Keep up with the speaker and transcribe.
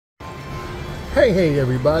Hey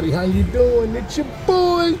everybody, how you doing? It's your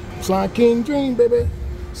boy, Sly King Dream, baby.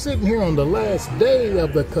 Sitting here on the last day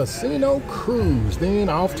of the casino cruise, then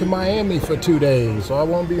off to Miami for 2 days. So I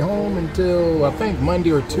won't be home until, I think,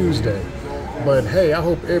 Monday or Tuesday. But hey, I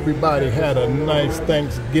hope everybody had a nice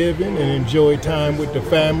Thanksgiving and enjoyed time with the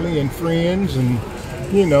family and friends and,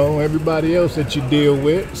 you know, everybody else that you deal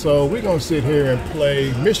with. So we're going to sit here and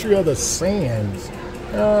play Mystery of the Sands.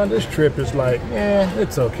 This trip is like,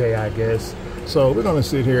 it's okay, I guess. So we're going to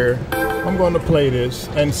sit here. I'm going to play this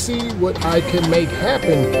and see what I can make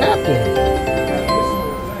happen.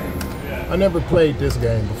 I never played this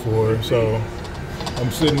game before, so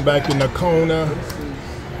I'm sitting back in the corner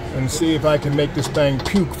and see if I can make this thing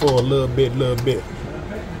puke for a little bit.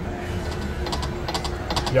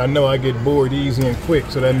 Y'all know I get bored easy and quick,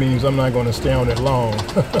 so that means I'm not going to stay on it long.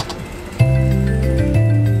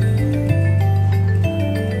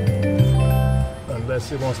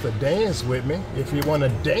 Unless it wants to dance with me. If you want to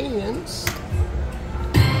dance.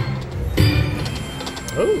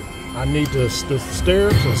 Oh, I need the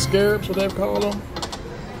stirrups or scarabs, what they call them.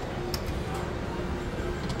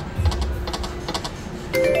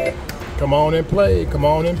 Come on and play. Come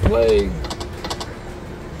on and play.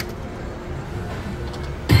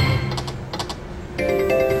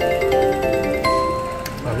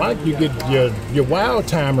 I like you get your wild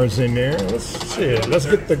timers in there. Let's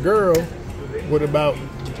get the girl with about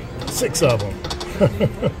 6 of them.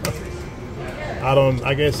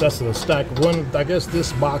 I guess that's a stack one. I guess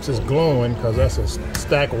this box is glowing because that's a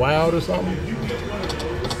stack wild or something.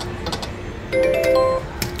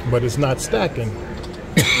 But it's not stacking.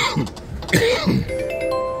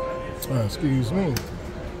 Excuse me.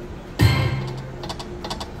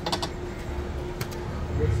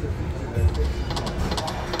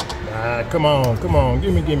 Come on.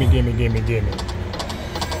 Gimme.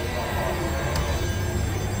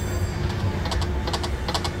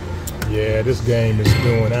 Yeah, this game is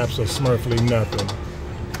doing absolutely nothing.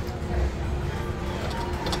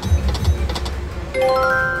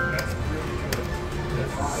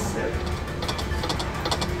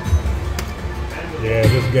 Yeah,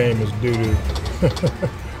 this game is doo-doo.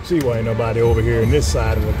 See why ain't nobody over here in this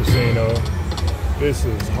side of the casino. This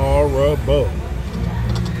is horrible.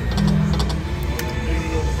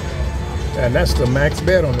 And that's the max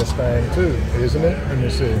bet on this thing too, isn't it? Let me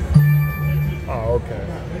see. Oh, okay.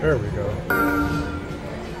 There we go.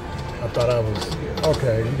 I thought I was...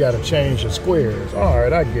 Okay, you got to change the squares. All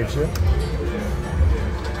right, I get you.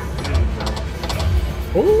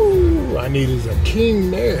 Ooh, I need is a king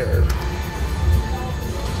there.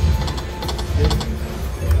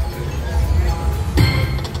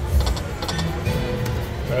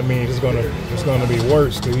 That means it's gonna be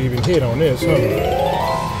worse to even hit on this, huh?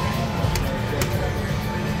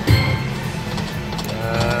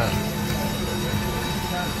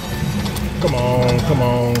 Come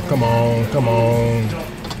on.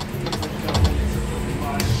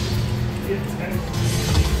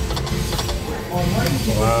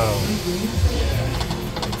 Wow.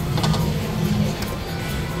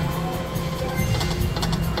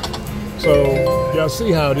 So, y'all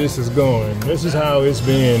see how this is going. This is how it's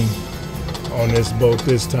been on this boat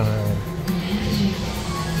this time.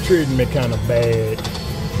 Treating me kind of bad.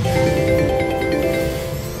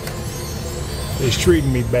 It's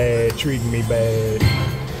treating me bad.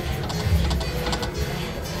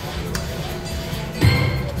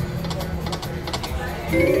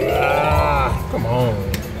 Come on.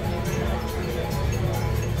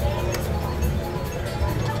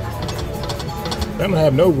 I don't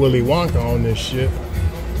have no Willy Wonka on this shit.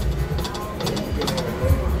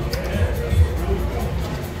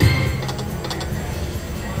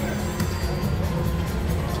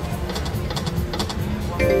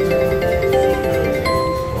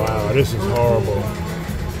 This is horrible.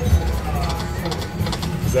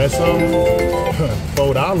 Is that something?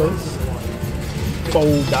 $4.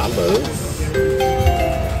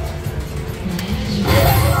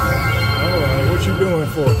 Alright, what you doing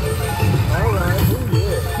for? Alright, oh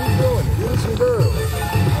yeah, keep going. Give me some girls.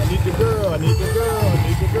 I need the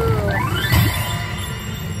girl.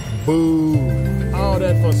 Boo. All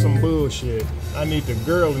that for some bullshit. I need the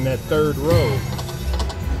girl in that 3rd row.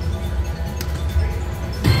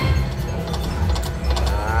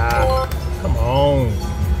 Come on.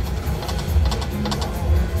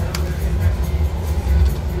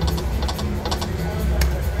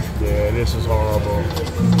 Yeah, this is horrible.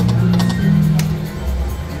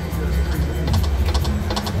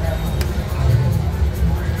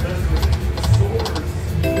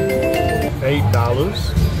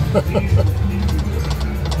 $8.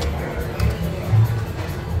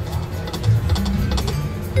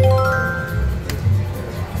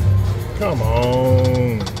 Come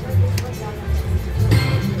on.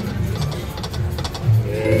 Yeah,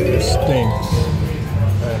 this stinks.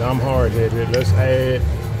 And I'm hard-headed. Let's add.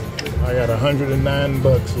 I got 109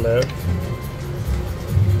 bucks left.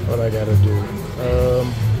 What I gotta do?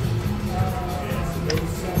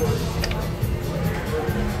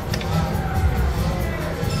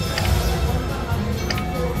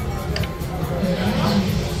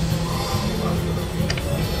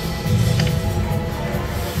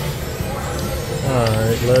 All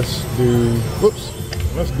right, let's do. Whoops.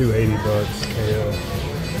 Let's do 80 bucks. Hell,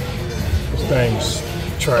 this thing's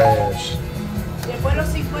trash.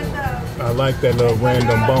 I like that little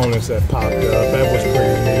random bonus that popped up. That was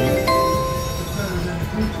pretty neat.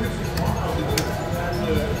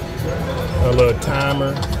 A little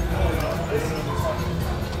timer.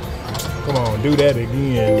 Come on, do that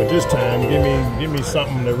again. But this time, give me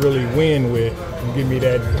something to really win with. And give me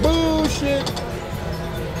that bullshit.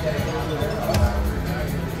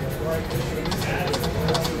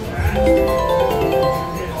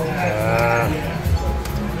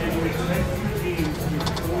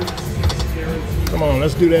 Come on,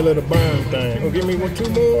 let's do that little burn thing. Oh, give me two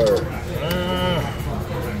more.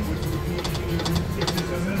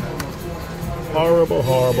 Horrible,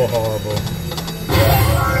 horrible, horrible.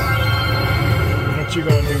 What you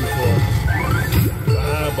gonna do for the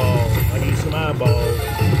eyeball? I need some eyeballs.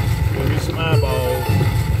 Give me some eyeballs.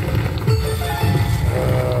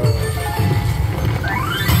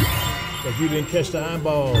 Cause you didn't catch the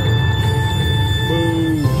eyeball.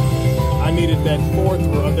 Boo. I needed that fourth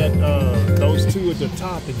row, those two at the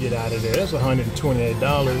top to get out of there. That's $128.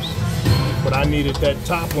 But I needed that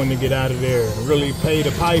top one to get out of there and really pay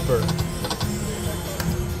the piper.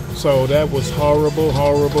 So that was horrible,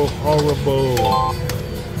 horrible, horrible.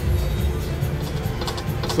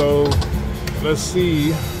 So let's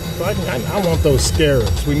see. I want those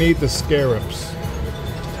scarabs. We need the scarabs.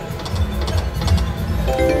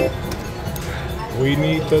 We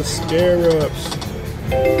need the scarabs.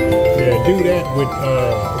 Yeah, do that with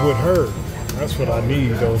her. That's what I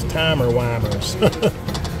need, those timer whymers.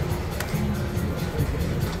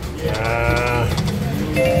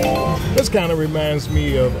 This kind of reminds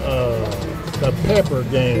me of the Pepper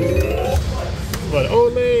game. But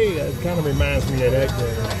Ole, it kind of reminds me of that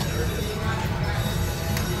game.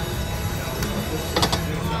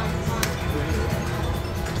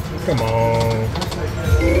 Come on.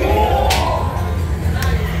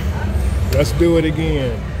 Let's do it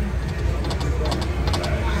again.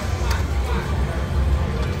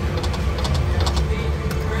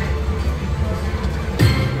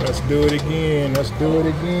 Let's do it again. Let's do it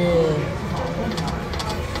again.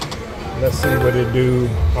 Let's see what it do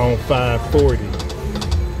on 540.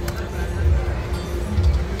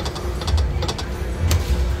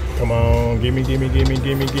 Come on, gimme, gimme, gimme,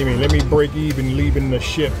 gimme, gimme. Let me break even leaving the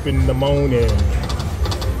ship in the morning.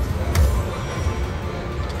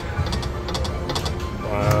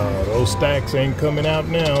 Wow, those stacks ain't coming out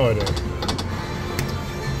now, are they?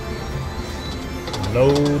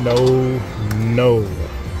 No, no, no.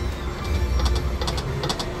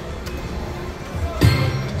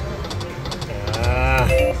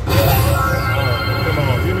 Come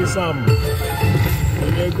on, give me something.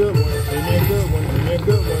 Give me a good one. Give me a good one. Give me a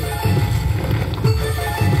good one.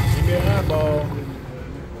 Give me an eyeball.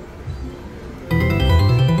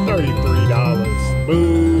 $33.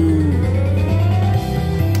 Boo.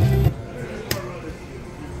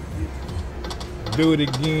 Do it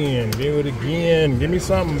again. Do it again. Give me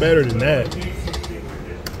something better than that.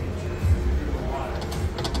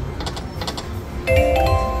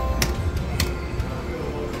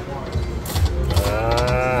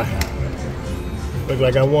 Look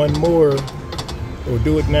like I won more. We'll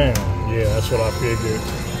do it now. Yeah, that's what I figured.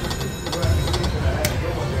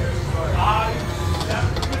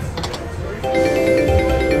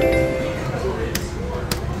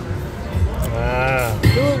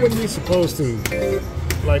 Do it when you're supposed to.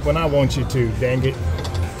 Like when I want you to, dang it.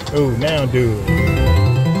 Oh, now do it.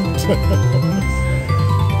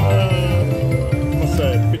 What's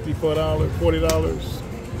that, $54, $40?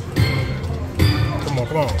 Come on,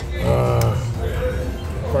 come on.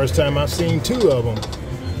 First time I've seen two of them.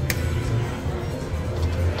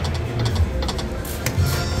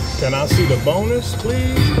 Can I see the bonus,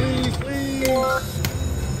 please, please, please?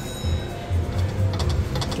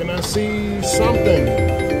 Can I see something?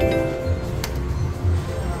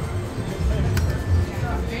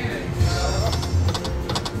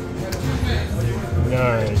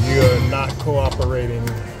 No, you're not cooperating.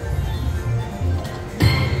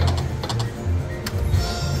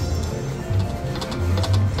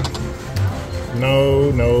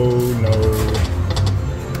 No, no, no.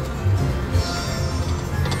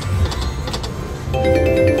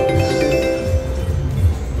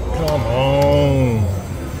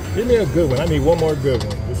 me a good one. I need one more good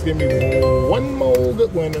one. Just give me one more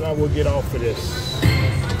good one and I will get off of this.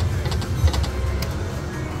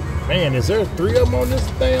 Man, is there 3 of them on this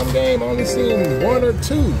damn game? I only seen 1 or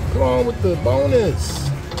 2. Come on with the bonus.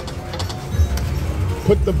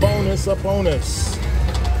 Put the bonus up on us.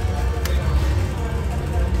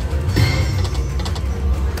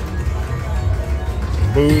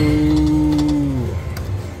 Boo.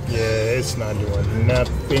 Yeah, it's not doing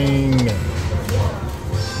nothing.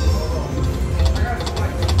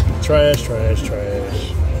 Trash, trash,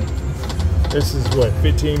 trash. This is what,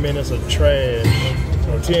 15 minutes of trash,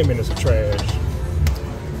 or 10 minutes of trash.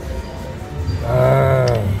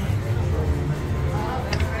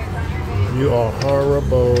 You are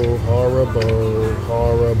horrible, horrible,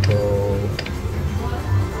 horrible.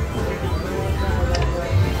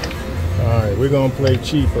 All right, we're gonna play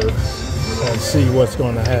cheaper and see what's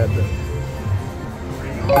gonna happen.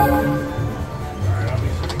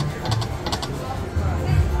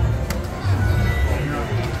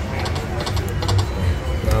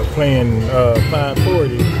 Playing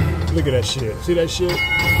 540. Look at that shit. See that shit?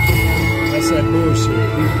 That's that bullshit.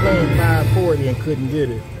 We was playing 540 and couldn't get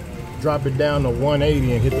it. Drop it down to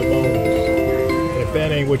 180 and hit the bonus. If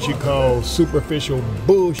that ain't what you call superficial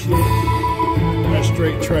bullshit, that's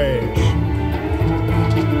straight trash.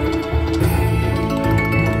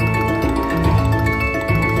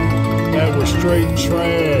 That was straight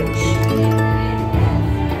trash.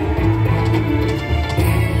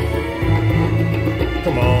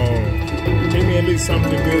 Come on. Give me at least something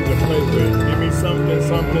good to play with. Give me something,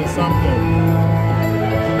 something, something.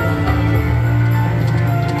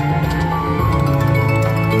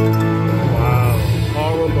 Wow.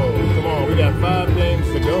 Horrible. Come on. We got 5 games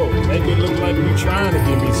to go. Make it look like we're trying to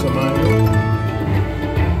give me some money.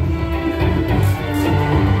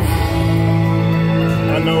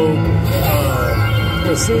 I know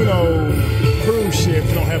casino cruise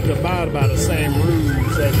ships don't have to abide by the same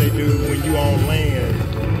rules as they do when you on land.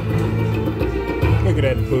 Look at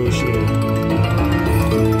that bullshit.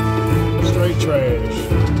 Straight trash.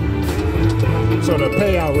 So the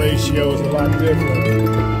payout ratio is a lot different.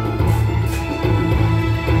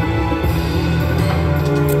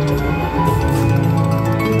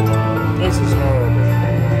 This is horrible.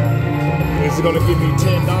 Is it gonna give me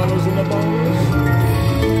 $10 in the bonus?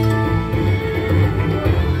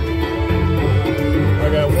 I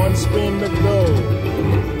got 1 spin to go.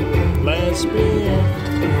 Last spin.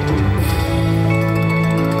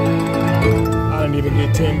 I didn't even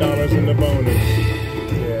get $10 in the bonus.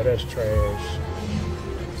 Yeah, that's trash.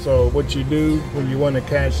 So what you do when you want to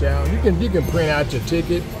cash out, you can print out your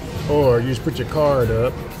ticket, or you just put your card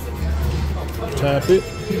up, tap it.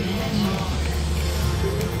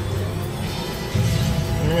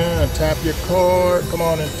 Yeah, tap your card. Come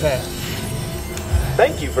on and tap.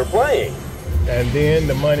 Thank you for playing. And then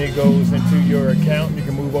the money goes into your account. You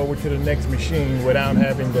can move over to the next machine without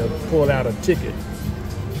having to pull out a ticket.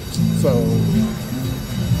 So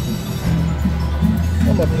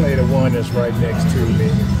I'm gonna play the one that's right next to me.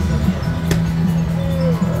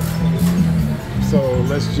 So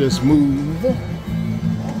let's just move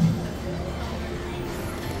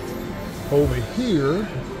over here,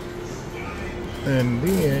 and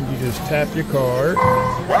then you just tap your card.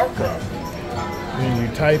 Welcome. Then you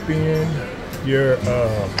type in your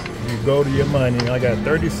you go to your money. I got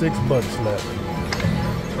 36 bucks left.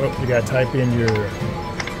 Oh, you gotta type in your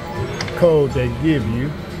code they give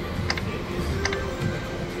you,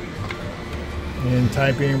 and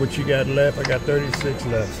type in what you got left. I got 36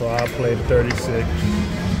 left, so I'll play the 36,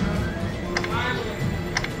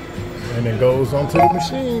 and it goes onto the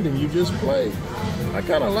machine and you just play. I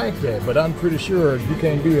kind of like that, but I'm pretty sure you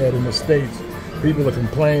can't do that in the States. People will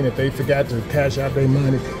complain that they forgot to cash out their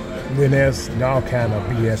money, then there's all kind of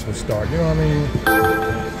BS will start, you know what I mean?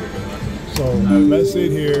 So let's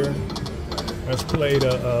sit here, let's play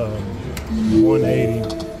the 180.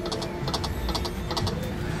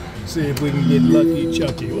 See if we can get Lucky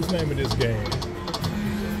Chucky. What's the name of this game?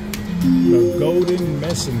 The Golden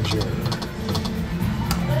Messenger.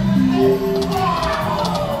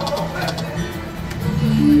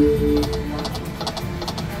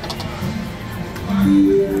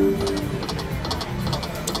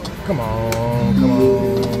 Come on, come on.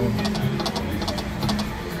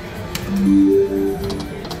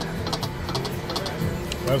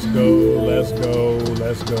 Let's go, let's go,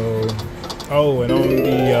 let's go. Oh, and on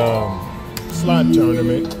the slot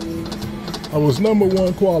tournament, I was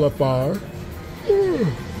 #1 qualifier.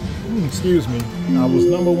 Excuse me. I was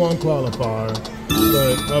 #1 qualifier,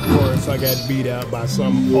 but of course I got beat out by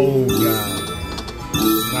some old guy.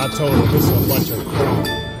 I told him this is a bunch of crap.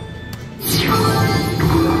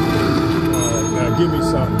 give me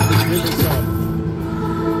something. Just give me something.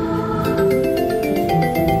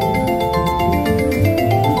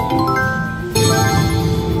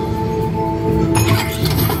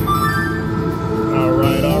 All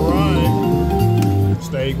right.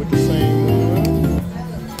 Stay with the same one.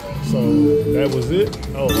 So that was it.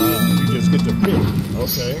 Oh wow, you just get to pick.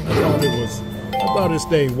 Okay, I thought it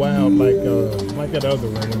stayed wild like that other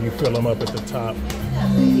one when you fill them up at the top.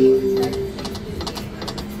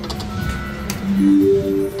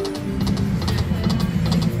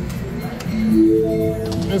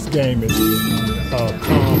 This game is a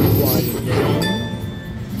calm, quiet game.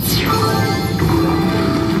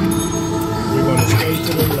 We're going to stay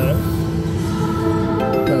to the left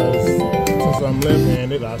because since I'm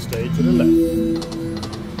left-handed, I'll stay to the left.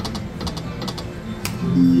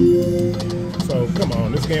 So come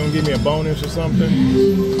on, this game will give me a bonus or something?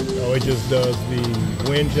 Oh, it just does the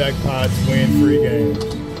win jackpots, win free games.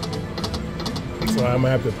 So I'm gonna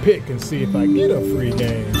have to pick and see if I get a free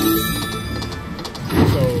game.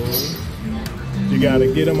 So you gotta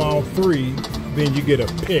get them all three, then you get a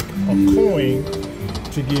pick, a coin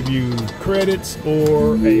to give you credits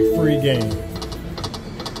or a free game.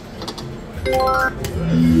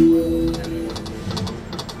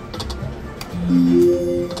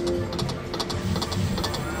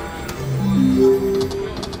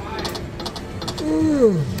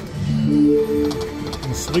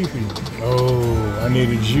 I'm sleepy. Oh, I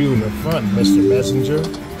needed you in the front, Mr. Messenger.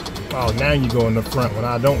 Oh, now you go in the front when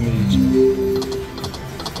I don't need you.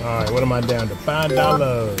 All right, what am I down to?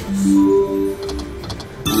 $5.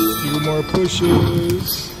 Few more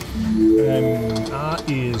pushes, and I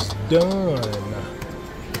is done.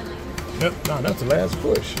 Yep, no, that's the last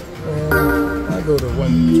push. I go to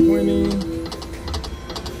 120.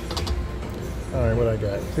 All right, what I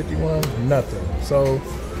got? 51, nothing. So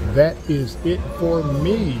that is it for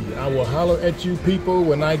me. I will holler at you people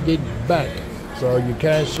when I get back. So you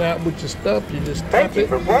cash out with your stuff, you just tap it,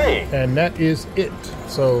 for playing. and that is it.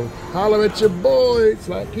 So holler at your boy,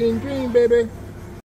 Fly King Dream, baby.